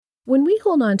When we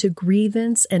hold on to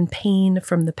grievance and pain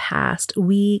from the past,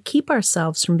 we keep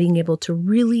ourselves from being able to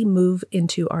really move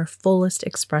into our fullest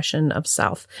expression of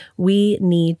self. We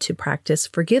need to practice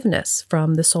forgiveness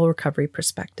from the soul recovery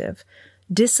perspective,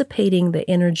 dissipating the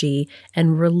energy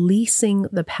and releasing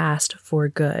the past for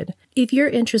good. If you're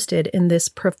interested in this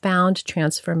profound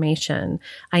transformation,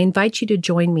 I invite you to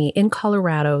join me in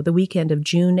Colorado the weekend of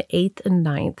June 8th and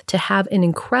 9th to have an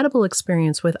incredible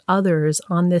experience with others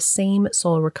on this same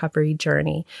soul recovery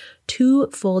journey. 2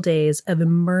 full days of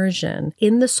immersion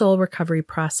in the soul recovery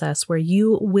process where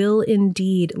you will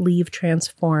indeed leave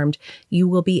transformed. You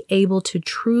will be able to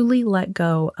truly let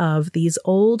go of these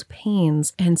old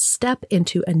pains and step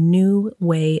into a new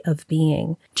way of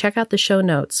being. Check out the show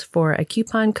notes for a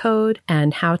coupon code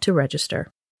and how to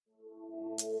register.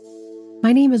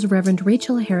 My name is Reverend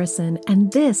Rachel Harrison,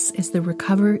 and this is the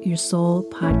Recover Your Soul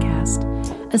podcast,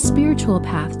 a spiritual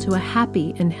path to a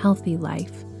happy and healthy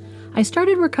life. I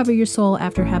started Recover Your Soul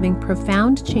after having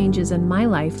profound changes in my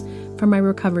life from my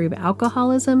recovery of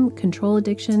alcoholism, control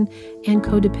addiction, and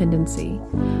codependency.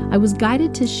 I was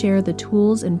guided to share the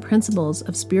tools and principles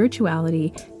of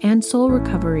spirituality and soul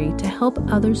recovery to help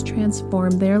others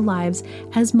transform their lives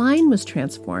as mine was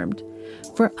transformed.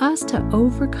 For us to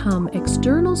overcome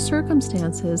external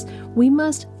circumstances, we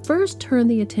must first turn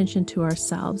the attention to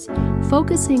ourselves,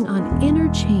 focusing on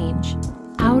inner change.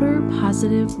 Outer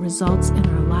positive results in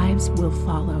our lives will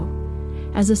follow.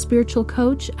 As a spiritual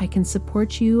coach, I can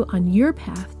support you on your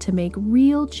path to make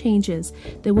real changes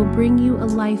that will bring you a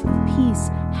life of peace,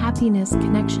 happiness,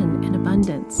 connection, and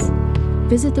abundance.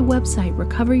 Visit the website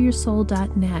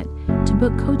recoveryoursoul.net to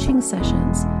book coaching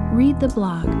sessions, read the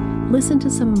blog, listen to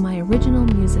some of my original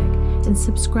music, and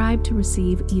subscribe to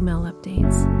receive email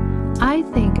updates. I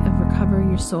think of Recover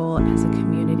Your Soul as a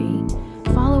community.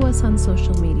 Follow us on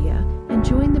social media and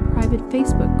join the private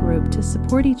Facebook group to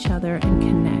support each other and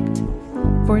connect.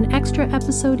 For an extra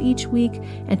episode each week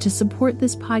and to support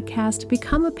this podcast,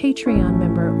 become a Patreon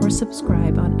member or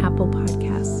subscribe on Apple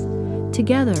Podcasts.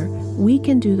 Together, we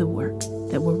can do the work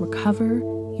that will recover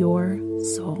your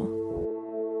soul.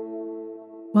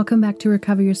 Welcome back to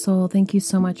Recover Your Soul. Thank you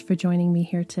so much for joining me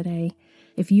here today.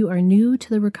 If you are new to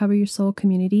the Recover Your Soul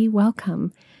community,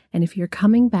 welcome. And if you're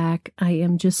coming back, I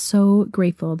am just so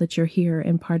grateful that you're here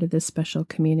and part of this special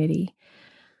community.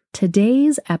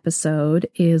 Today's episode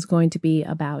is going to be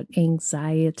about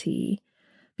anxiety,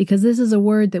 because this is a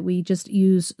word that we just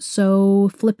use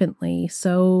so flippantly,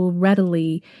 so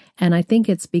readily, and I think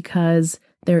it's because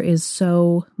there is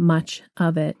so much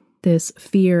of it, this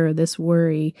fear, this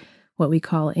worry, what we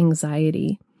call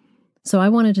anxiety. So I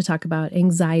wanted to talk about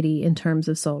anxiety in terms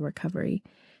of soul recovery.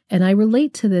 And I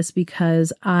relate to this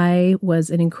because I was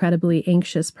an incredibly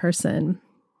anxious person.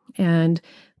 And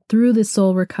through the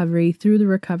soul recovery, through the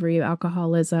recovery of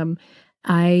alcoholism,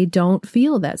 I don't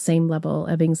feel that same level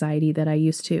of anxiety that I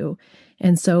used to.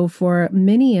 And so for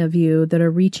many of you that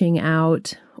are reaching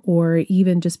out, or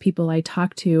even just people I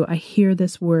talk to, I hear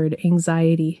this word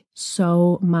anxiety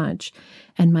so much.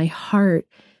 And my heart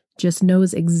just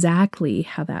knows exactly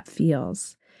how that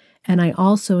feels. And I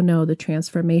also know the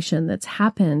transformation that's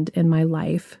happened in my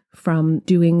life from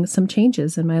doing some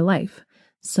changes in my life.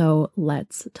 So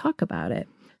let's talk about it.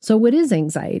 So what is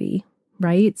anxiety,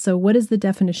 right? So what is the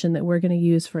definition that we're going to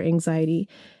use for anxiety?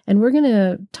 And we're going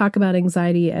to talk about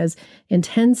anxiety as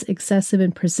intense, excessive,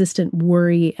 and persistent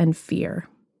worry and fear.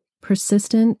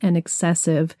 Persistent and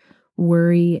excessive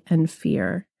worry and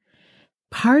fear.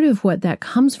 Part of what that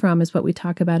comes from is what we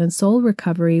talk about in soul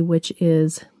recovery, which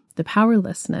is the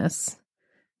powerlessness,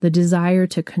 the desire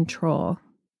to control,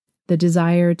 the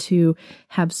desire to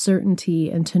have certainty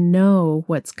and to know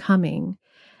what's coming.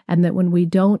 And that when we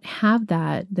don't have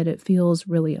that it feels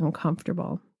really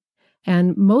uncomfortable.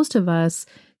 And most of us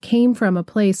came from a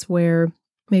place where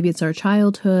maybe it's our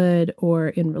childhood or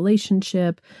in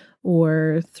relationship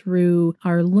or through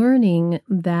our learning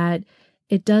that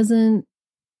it doesn't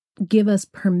give us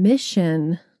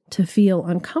permission to feel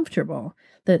uncomfortable,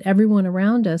 that everyone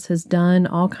around us has done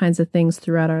all kinds of things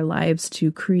throughout our lives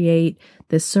to create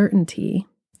this certainty,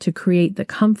 to create the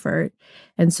comfort.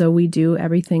 And so we do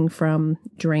everything from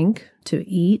drink to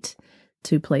eat,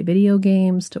 to play video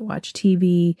games, to watch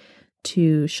TV,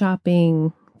 to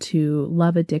shopping, to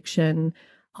love addiction.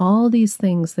 All these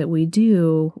things that we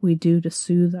do to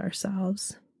soothe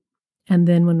ourselves. And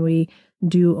then when we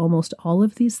do almost all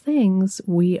of these things,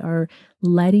 we are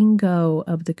letting go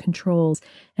of the controls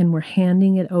and we're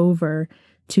handing it over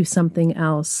to something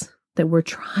else that we're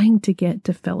trying to get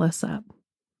to fill us up.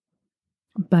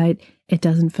 But it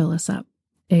doesn't fill us up.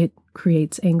 It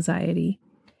creates anxiety.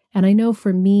 And I know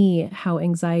for me how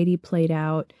anxiety played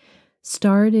out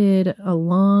started a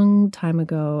long time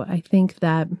ago. I think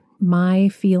that my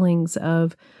feelings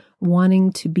of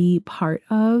wanting to be part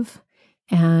of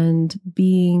and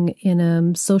being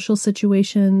in social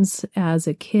situations as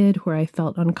a kid where I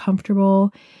felt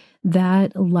uncomfortable,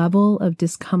 that level of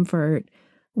discomfort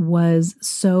was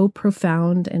so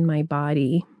profound in my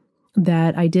body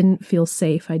that I didn't feel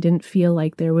safe. I didn't feel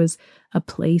like there was a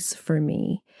place for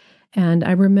me. And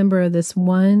I remember this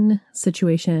one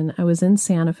situation. I was in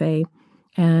Santa Fe,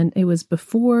 and it was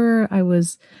before I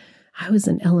was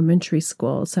in elementary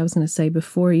school. So I was going to say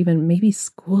before even maybe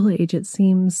school age. It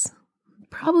seems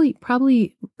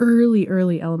probably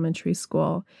early elementary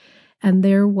school. And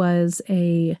there was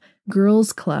a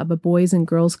girls' club, a boys and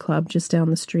girls club just down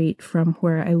the street from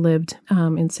where I lived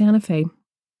in Santa Fe.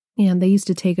 And they used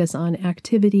to take us on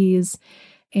activities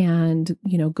and,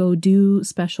 go do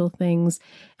special things.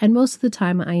 And most of the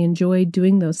time I enjoyed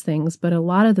doing those things. But a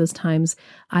lot of those times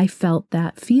I felt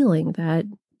that feeling, that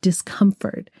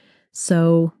discomfort.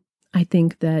 So I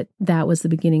think that was the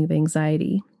beginning of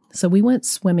anxiety. So we went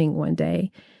swimming one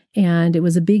day, and it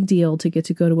was a big deal to get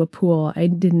to go to a pool. I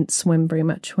didn't swim very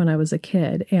much when I was a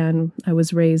kid, and I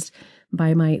was raised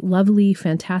by my lovely,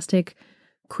 fantastic,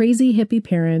 crazy hippie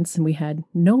parents, and we had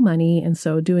no money. And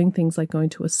so doing things like going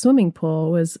to a swimming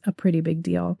pool was a pretty big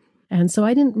deal. And so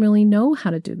I didn't really know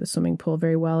how to do the swimming pool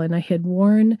very well. And I had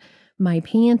worn my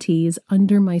panties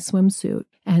under my swimsuit.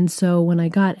 And so when I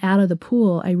got out of the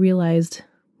pool, I realized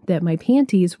that my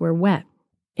panties were wet.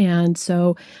 And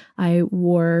so I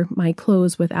wore my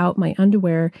clothes without my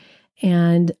underwear.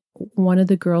 And one of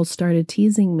the girls started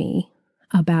teasing me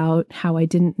about how I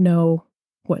didn't know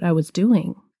what I was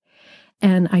doing.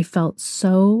 And I felt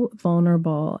so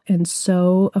vulnerable and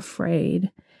so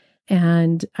afraid.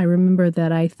 And I remember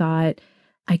that I thought,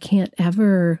 I can't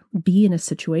ever be in a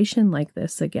situation like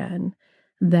this again.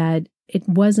 That it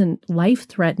wasn't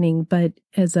life-threatening, but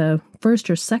as a first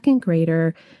or second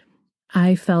grader,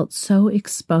 I felt so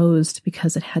exposed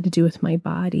because it had to do with my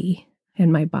body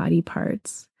and my body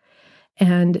parts.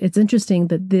 And it's interesting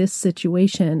that this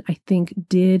situation, I think,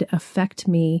 did affect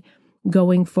me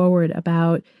going forward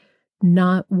about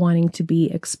not wanting to be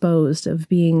exposed, of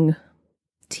being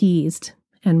teased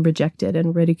and rejected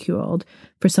and ridiculed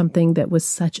for something that was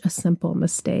such a simple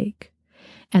mistake.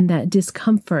 And that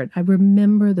discomfort, I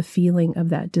remember the feeling of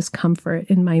that discomfort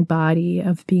in my body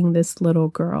of being this little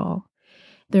girl.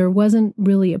 There wasn't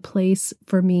really a place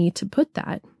for me to put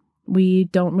that. We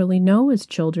don't really know as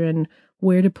children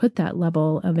where to put that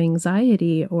level of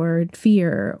anxiety or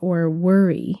fear or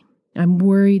worry. I'm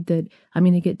worried that I'm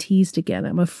going to get teased again.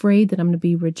 I'm afraid that I'm going to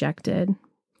be rejected.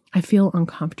 I feel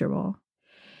uncomfortable.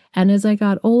 And as I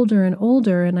got older and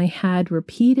older, and I had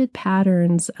repeated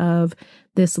patterns of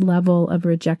this level of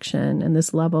rejection and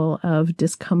this level of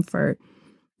discomfort,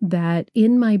 that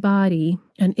in my body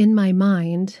and in my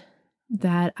mind,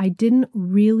 that I didn't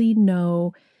really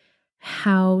know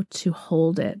how to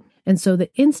hold it. And so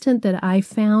the instant that I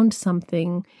found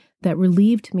something that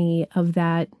relieved me of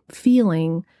that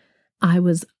feeling, I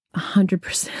was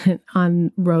 100%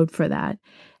 on road for that.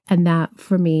 And that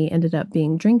for me ended up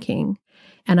being drinking.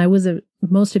 And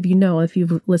most of you know, if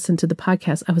you've listened to the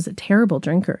podcast, I was a terrible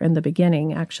drinker in the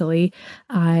beginning, actually.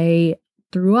 I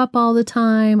threw up all the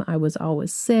time. I was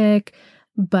always sick.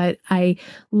 But I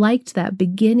liked that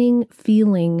beginning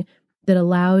feeling that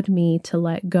allowed me to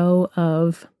let go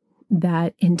of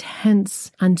that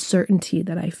intense uncertainty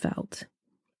that I felt.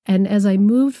 And as I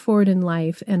moved forward in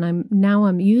life, and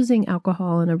I'm using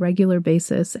alcohol on a regular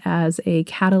basis as a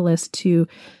catalyst to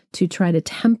try to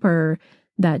temper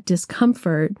that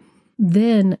discomfort,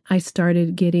 then I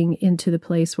started getting into the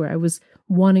place where I was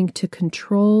wanting to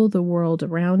control the world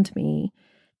around me.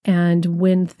 And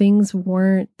when things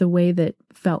weren't the way that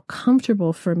felt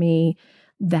comfortable for me,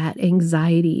 that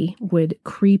anxiety would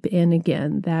creep in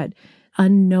again, that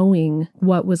unknowing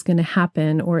what was going to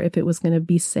happen, or if it was going to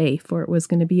be safe, or it was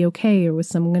going to be okay, or was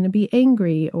someone going to be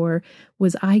angry, or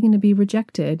was I going to be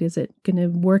rejected? Is it going to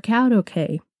work out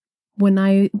okay? When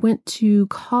I went to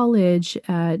college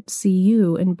at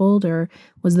CU in Boulder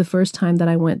was the first time that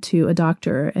I went to a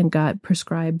doctor and got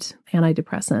prescribed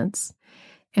antidepressants.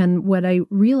 And what I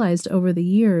realized over the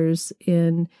years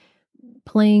in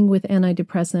playing with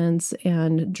antidepressants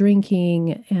and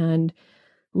drinking and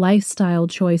lifestyle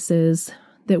choices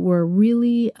that were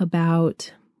really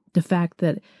about the fact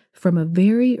that from a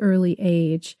very early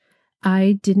age,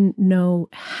 I didn't know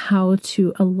how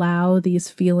to allow these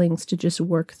feelings to just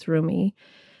work through me.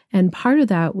 And part of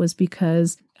that was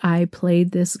because I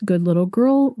played this good little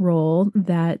girl role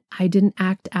that I didn't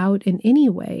act out in any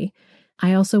way.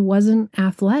 I also wasn't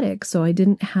athletic, so I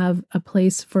didn't have a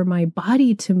place for my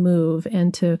body to move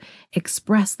and to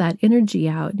express that energy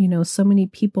out. So many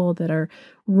people that are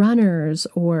runners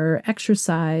or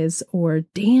exercise or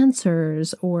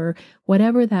dancers or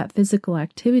whatever that physical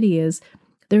activity is,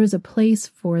 there is a place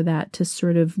for that to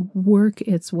sort of work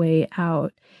its way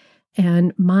out.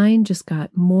 And mine just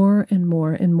got more and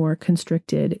more and more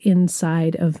constricted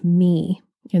inside of me,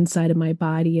 inside of my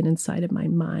body and inside of my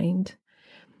mind.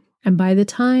 And by the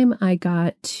time I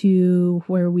got to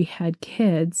where we had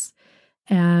kids,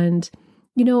 and,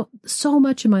 so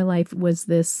much of my life was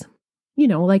this,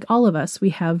 like all of us,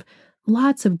 we have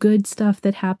lots of good stuff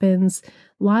that happens,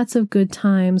 lots of good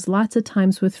times, lots of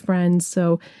times with friends.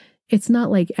 So it's not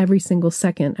like every single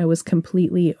second I was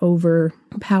completely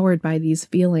overpowered by these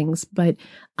feelings, but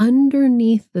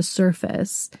underneath the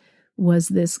surface was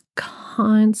this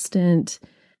constant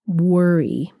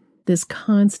worry, this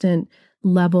constant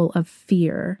level of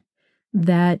fear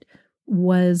that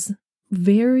was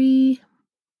very,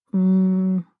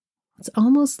 it's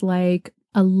almost like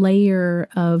a layer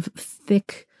of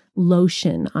thick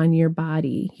lotion on your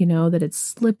body, that it's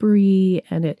slippery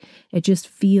and it just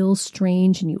feels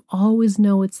strange and you always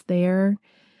know it's there,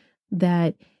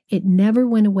 that it never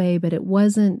went away, but it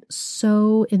wasn't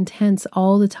so intense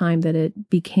all the time that it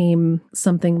became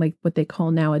something like what they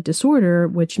call now a disorder,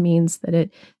 which means that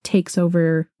it takes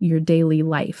over your daily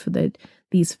life, that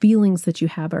these feelings that you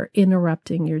have are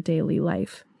interrupting your daily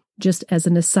life. Just as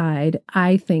an aside,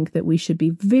 I think that we should be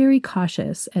very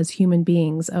cautious as human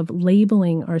beings of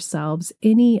labeling ourselves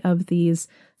any of these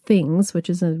things,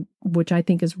 which I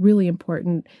think is really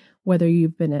important, whether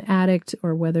you've been an addict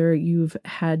or whether you've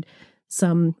had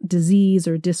some disease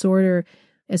or disorder.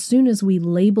 As soon as we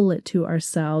label it to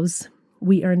ourselves,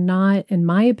 we are not, in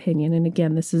my opinion, and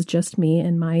again, this is just me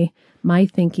and my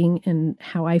thinking and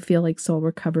how I feel like soul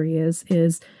recovery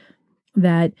is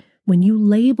that when you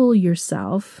label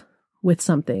yourself with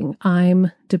something,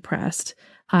 I'm depressed,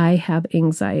 I have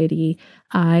anxiety,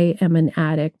 I am an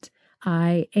addict,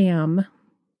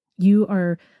 you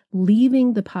are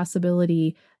leaving the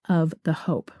possibility of the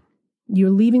hope.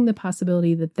 You're leaving the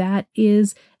possibility that that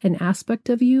is an aspect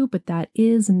of you, but that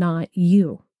is not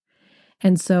you.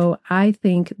 And so I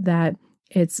think that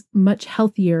it's much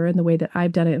healthier in the way that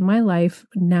I've done it in my life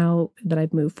now that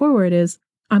I've moved forward is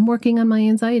I'm working on my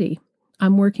anxiety.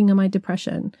 I'm working on my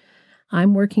depression.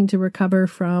 I'm working to recover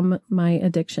from my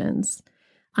addictions.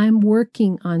 I'm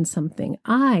working on something.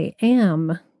 I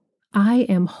am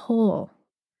whole.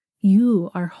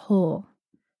 You are whole.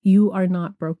 You are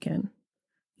not broken.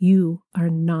 You are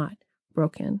not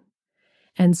broken.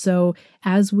 And so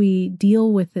as we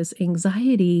deal with this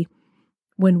anxiety,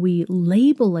 when we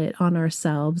label it on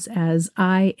ourselves as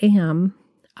I am,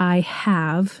 I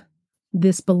have,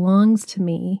 this belongs to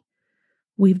me,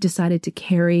 we've decided to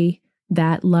carry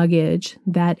that luggage,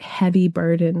 that heavy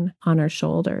burden on our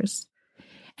shoulders.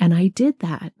 And I did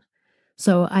that.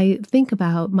 So I think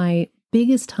about my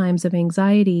biggest times of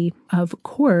anxiety, of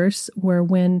course, were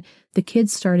when the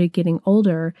kids started getting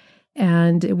older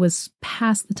and it was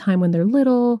past the time when they're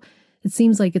little. It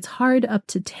seems like it's hard up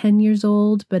to 10 years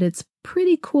old, but it's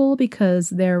pretty cool because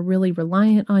they're really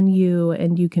reliant on you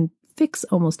and you can fix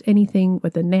almost anything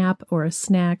with a nap or a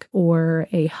snack or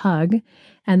a hug.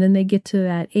 And then they get to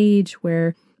that age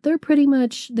where they're pretty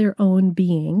much their own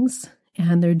beings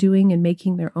and they're doing and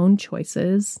making their own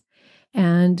choices.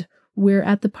 And we're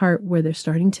at the part where they're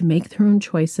starting to make their own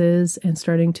choices and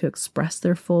starting to express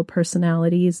their full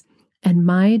personalities. And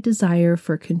my desire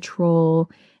for control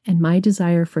and my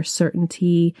desire for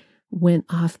certainty went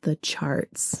off the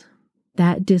charts.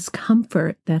 That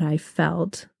discomfort that I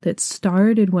felt that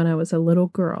started when I was a little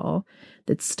girl,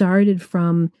 that started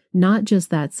from not just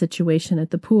that situation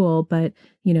at the pool, but,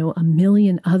 a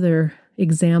million other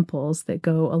examples that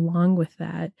go along with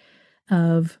that,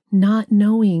 of not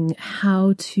knowing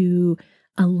how to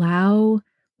allow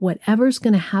whatever's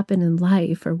going to happen in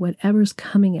life or whatever's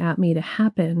coming at me to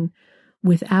happen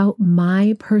without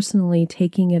my personally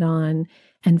taking it on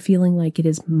and feeling like it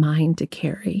is mine to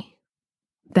carry.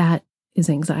 That is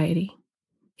anxiety.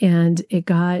 And it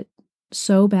got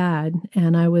so bad.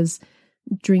 And I was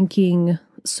drinking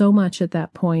so much at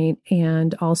that point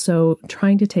and also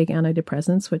trying to take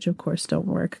antidepressants, which of course don't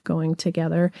work going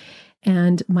together.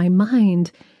 And my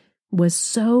mind was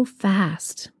so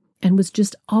fast and was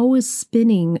just always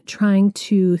spinning, trying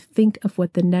to think of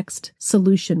what the next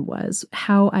solution was,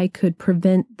 how I could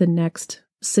prevent the next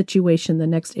situation, the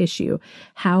next issue,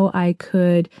 how I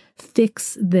could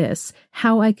fix this,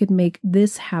 how I could make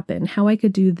this happen, how I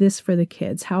could do this for the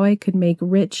kids, how I could make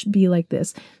Rich be like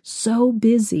this. So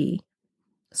busy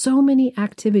So many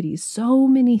activities, so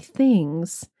many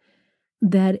things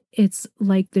that it's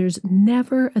like there's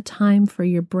never a time for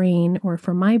your brain or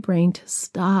for my brain to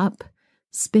stop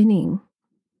spinning.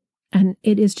 And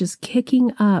it is just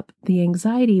kicking up the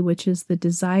anxiety, which is the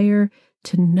desire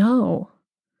to know,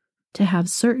 to have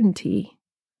certainty,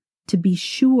 to be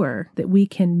sure that we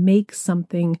can make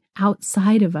something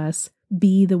outside of us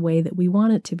be the way that we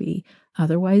want it to be,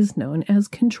 otherwise known as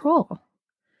control.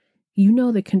 You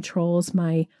know that control is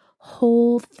my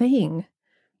whole thing.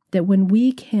 That when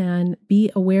we can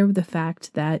be aware of the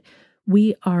fact that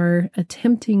we are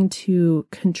attempting to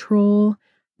control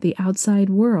the outside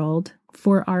world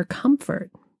for our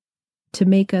comfort, to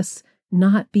make us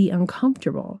not be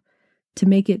uncomfortable, to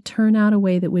make it turn out a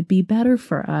way that would be better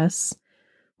for us,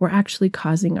 we're actually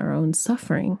causing our own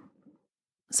suffering.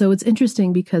 So it's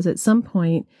interesting because at some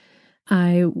point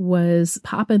I was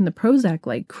popping the Prozac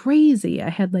like crazy. I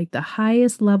had like the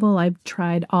highest level. I've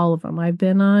tried all of them. I've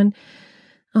been on,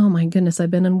 oh my goodness,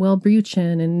 I've been on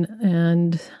Wellbutrin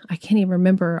and I can't even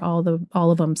remember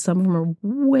all of them. Some of them are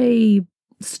way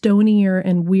stonier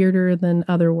and weirder than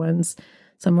other ones.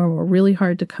 Some of them were really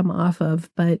hard to come off of,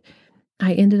 but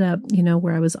I ended up,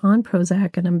 where I was on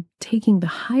Prozac and I'm taking the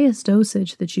highest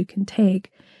dosage that you can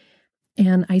take.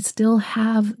 And I still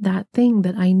have that thing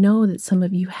that I know that some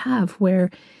of you have where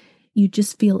you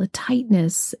just feel a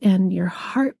tightness and your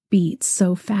heart beats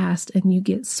so fast and you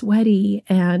get sweaty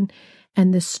and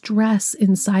the stress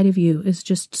inside of you is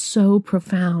just so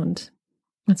profound.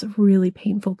 It's a really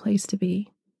painful place to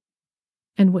be.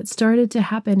 And what started to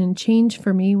happen and change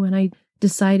for me when I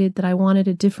decided that I wanted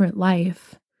a different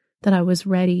life, that I was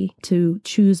ready to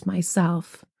choose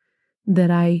myself, that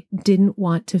I didn't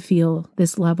want to feel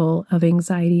this level of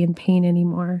anxiety and pain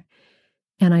anymore.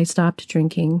 And I stopped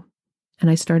drinking and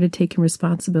I started taking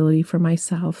responsibility for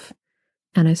myself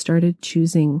and I started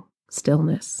choosing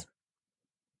stillness.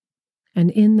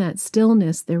 And in that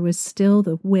stillness, there was still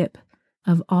the whip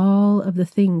of all of the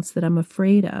things that I'm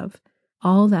afraid of,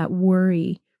 all that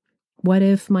worry. What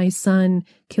if my son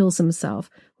kills himself?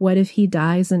 What if he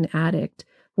dies an addict?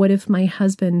 What if my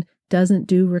husband doesn't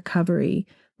do recovery?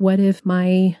 What if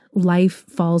my life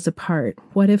falls apart?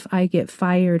 What if I get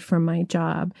fired from my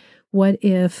job? What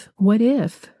if?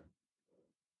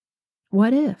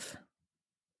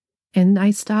 And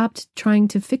I stopped trying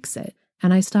to fix it.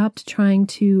 And I stopped trying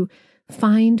to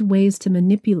find ways to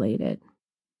manipulate it.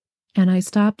 And I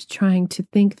stopped trying to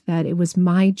think that it was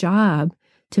my job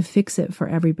to fix it for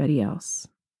everybody else.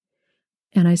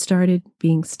 And I started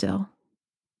being still.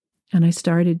 And I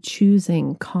started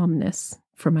choosing calmness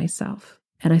for myself.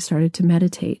 And I started to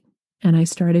meditate. And I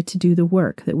started to do the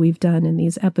work that we've done in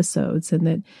these episodes and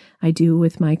that I do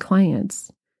with my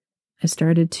clients. I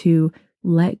started to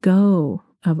let go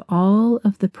of all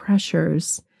of the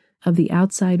pressures of the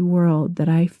outside world that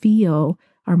I feel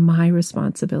are my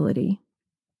responsibility.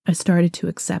 I started to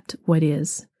accept what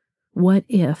is. What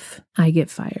if I get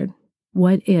fired?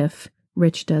 What if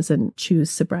Rich doesn't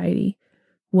choose sobriety?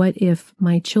 What if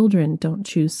my children don't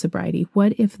choose sobriety?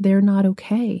 What if they're not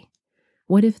okay?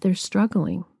 What if they're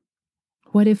struggling?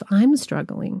 What if I'm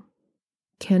struggling?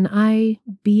 Can I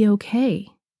be okay?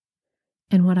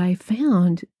 And what I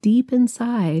found deep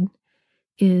inside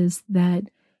is that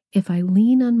if I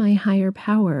lean on my higher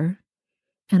power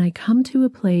and I come to a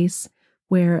place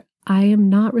where I am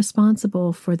not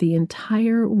responsible for the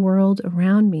entire world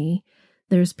around me,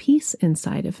 there's peace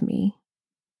inside of me.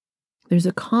 There's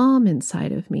a calm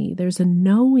inside of me. There's a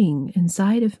knowing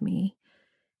inside of me.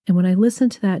 And when I listen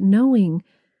to that knowing,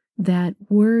 that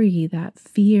worry, that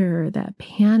fear, that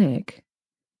panic,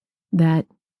 that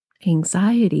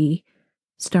anxiety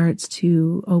starts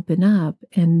to open up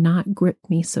and not grip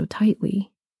me so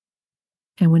tightly.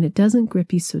 And when it doesn't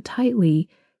grip you so tightly,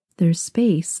 there's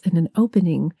space and an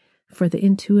opening for the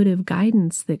intuitive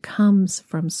guidance that comes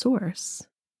from Source,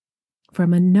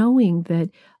 from a knowing that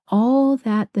all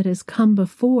that has come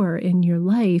before in your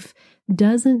life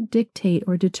doesn't dictate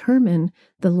or determine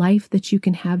the life that you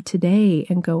can have today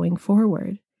and going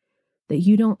forward. That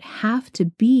you don't have to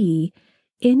be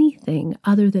anything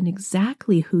other than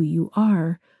exactly who you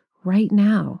are right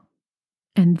now.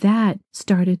 And that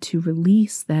started to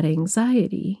release that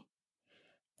anxiety.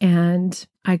 And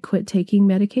I quit taking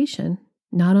medication.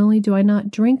 Not only do I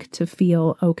not drink to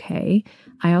feel okay,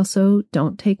 I also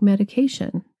don't take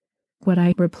medication. What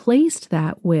I replaced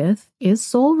that with is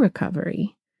soul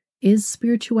recovery, is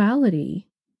spirituality,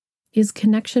 is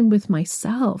connection with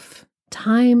myself,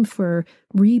 time for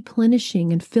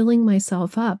replenishing and filling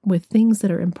myself up with things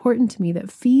that are important to me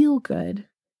that feel good,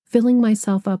 filling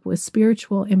myself up with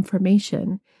spiritual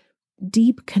information,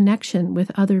 deep connection with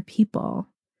other people,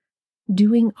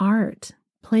 doing art,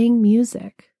 playing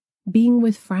music, being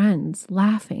with friends,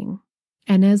 laughing.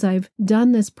 And as I've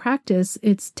done this practice,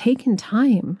 it's taken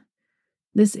time.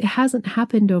 It hasn't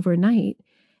happened overnight.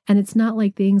 And it's not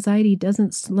like the anxiety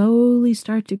doesn't slowly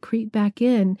start to creep back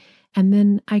in. And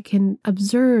then I can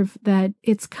observe that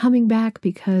it's coming back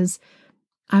because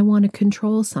I want to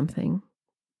control something.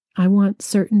 I want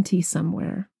certainty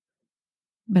somewhere.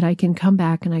 But I can come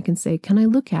back and I can say, can I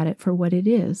look at it for what it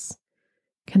is?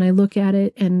 Can I look at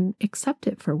it and accept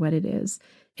it for what it is?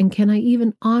 And can I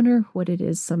even honor what it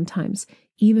is sometimes,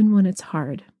 even when it's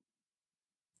hard?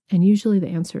 And usually the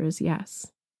answer is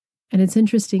yes. And it's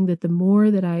interesting that the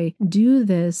more that I do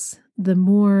this, the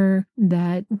more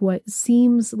that what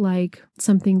seems like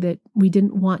something that we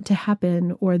didn't want to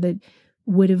happen or that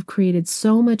would have created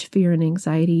so much fear and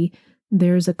anxiety,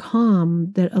 there's a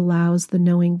calm that allows the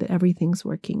knowing that everything's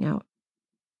working out.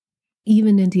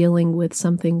 Even in dealing with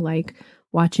something like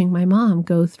watching my mom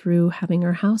go through having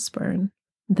her house burn,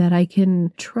 that I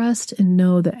can trust and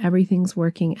know that everything's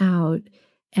working out,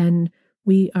 and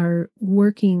we are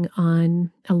working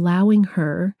on allowing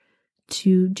her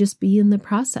to just be in the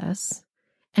process.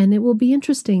 And it will be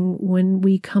interesting when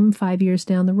we come 5 years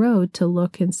down the road to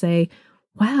look and say,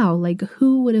 wow, like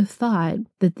who would have thought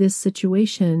that this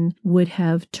situation would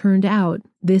have turned out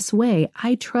this way?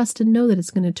 I trust and know that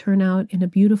it's going to turn out in a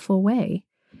beautiful way.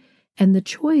 And the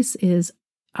choice is,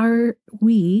 are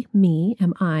we, me,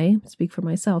 am I, speak for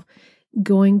myself,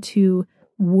 going to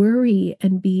worry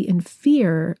and be in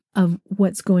fear of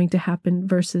what's going to happen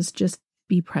versus just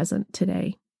be present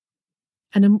today?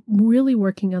 And I'm really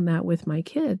working on that with my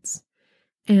kids.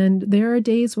 And there are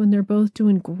days when they're both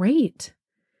doing great.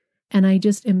 And I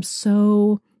just am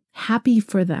so happy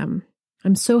for them.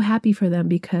 I'm so happy for them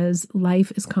because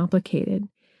life is complicated.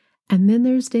 And then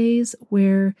there's days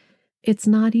where it's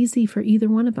not easy for either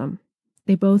one of them.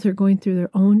 They both are going through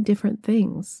their own different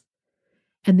things.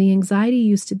 And the anxiety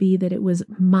used to be that it was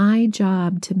my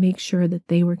job to make sure that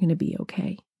they were going to be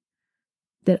okay.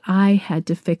 That I had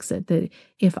to fix it. That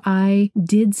if I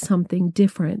did something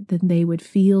different, then they would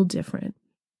feel different.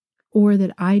 Or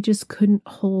that I just couldn't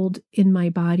hold in my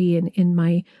body and in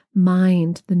my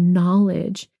mind the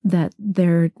knowledge that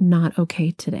they're not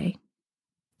okay today.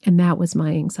 And that was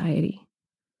my anxiety.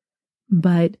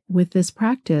 But with this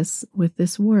practice, with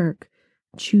this work,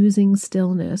 choosing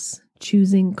stillness,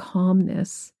 choosing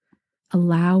calmness,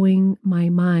 allowing my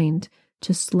mind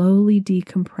to slowly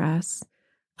decompress,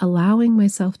 allowing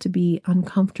myself to be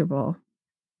uncomfortable,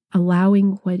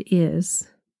 allowing what is,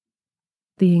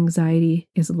 the anxiety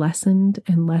is lessened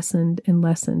and lessened and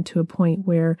lessened to a point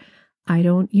where I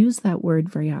don't use that word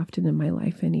very often in my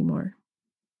life anymore.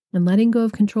 And letting go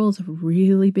of control is a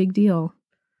really big deal.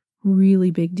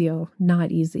 Really big deal.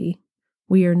 Not easy.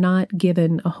 We are not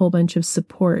given a whole bunch of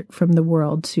support from the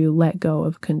world to let go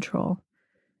of control.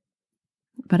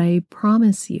 But I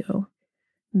promise you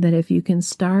that if you can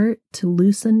start to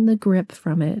loosen the grip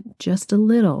from it just a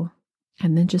little,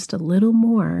 and then just a little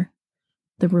more,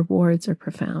 the rewards are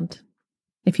profound.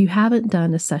 If you haven't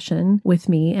done a session with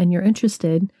me and you're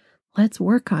interested, let's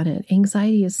work on it.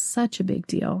 Anxiety is such a big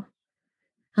deal.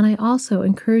 And I also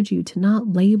encourage you to not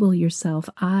label yourself,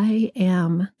 I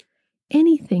am,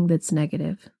 anything that's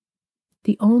negative.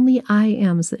 The only I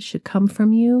ams that should come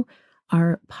from you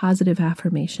are positive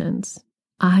affirmations.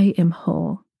 I am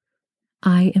whole.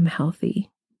 I am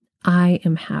healthy. I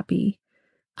am happy.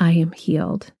 I am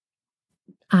healed.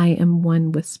 I am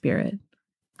one with spirit.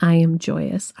 I am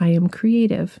joyous. I am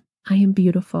creative. I am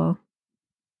beautiful.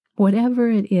 Whatever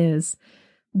it is,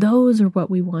 those are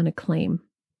what we want to claim.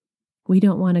 We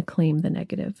don't want to claim the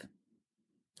negative.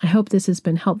 I hope this has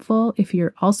been helpful. If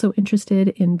you're also interested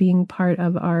in being part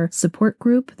of our support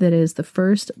group that is the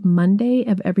first Monday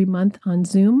of every month on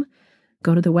Zoom,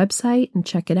 go to the website and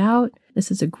check it out. This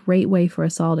is a great way for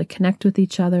us all to connect with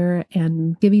each other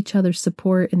and give each other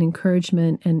support and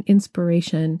encouragement and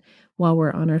inspiration while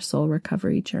we're on our soul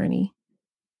recovery journey.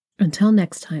 Until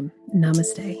next time,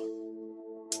 namaste.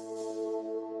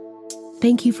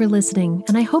 Thank you for listening,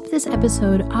 and I hope this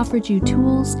episode offered you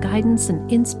tools, guidance,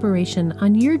 and inspiration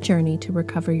on your journey to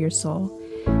recover your soul.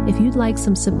 If you'd like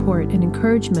some support and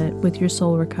encouragement with your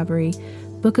soul recovery,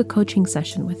 book a coaching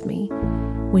session with me.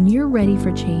 When you're ready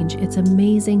for change, it's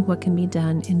amazing what can be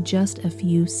done in just a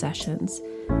few sessions.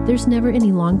 There's never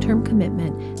any long-term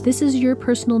commitment. This is your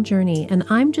personal journey, and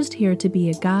I'm just here to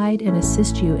be a guide and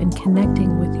assist you in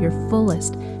connecting with your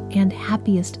fullest and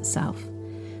happiest self.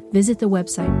 Visit the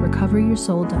website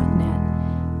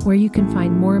recoveryoursoul.net, where you can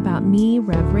find more about me,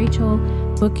 Rev Rachel,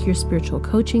 book your spiritual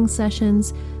coaching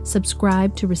sessions,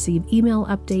 subscribe to receive email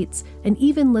updates, and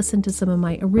even listen to some of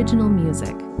my original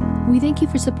music. We thank you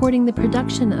for supporting the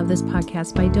production of this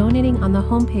podcast by donating on the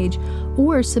homepage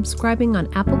or subscribing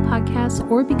on Apple Podcasts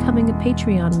or becoming a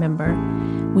Patreon member.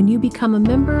 When you become a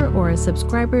member or a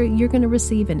subscriber, you're going to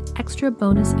receive an extra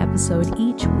bonus episode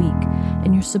each week,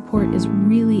 and your support is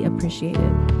really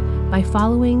appreciated. By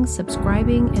following,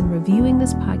 subscribing, and reviewing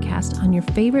this podcast on your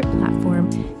favorite platform,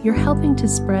 you're helping to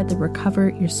spread the Recover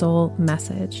Your Soul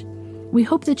message. We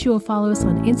hope that you will follow us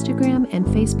on Instagram and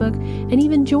Facebook, and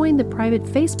even join the private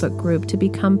Facebook group to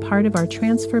become part of our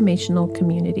transformational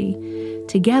community.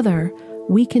 Together,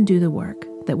 we can do the work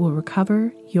that will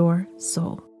recover your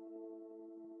soul.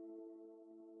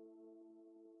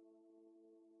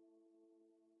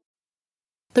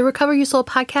 The Recover Your Soul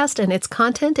podcast and its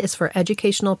content is for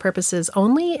educational purposes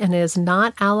only and is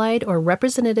not allied or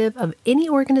representative of any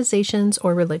organizations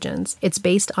or religions. It's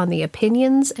based on the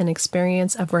opinions and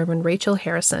experience of Reverend Rachel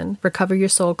Harrison. Recover Your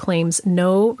Soul claims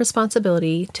no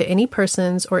responsibility to any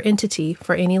persons or entity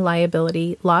for any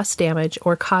liability, loss, damage,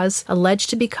 or cause alleged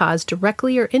to be caused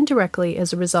directly or indirectly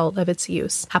as a result of its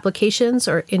use. Applications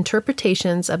or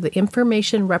interpretations of the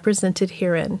information represented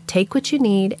herein. Take what you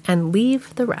need and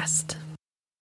leave the rest.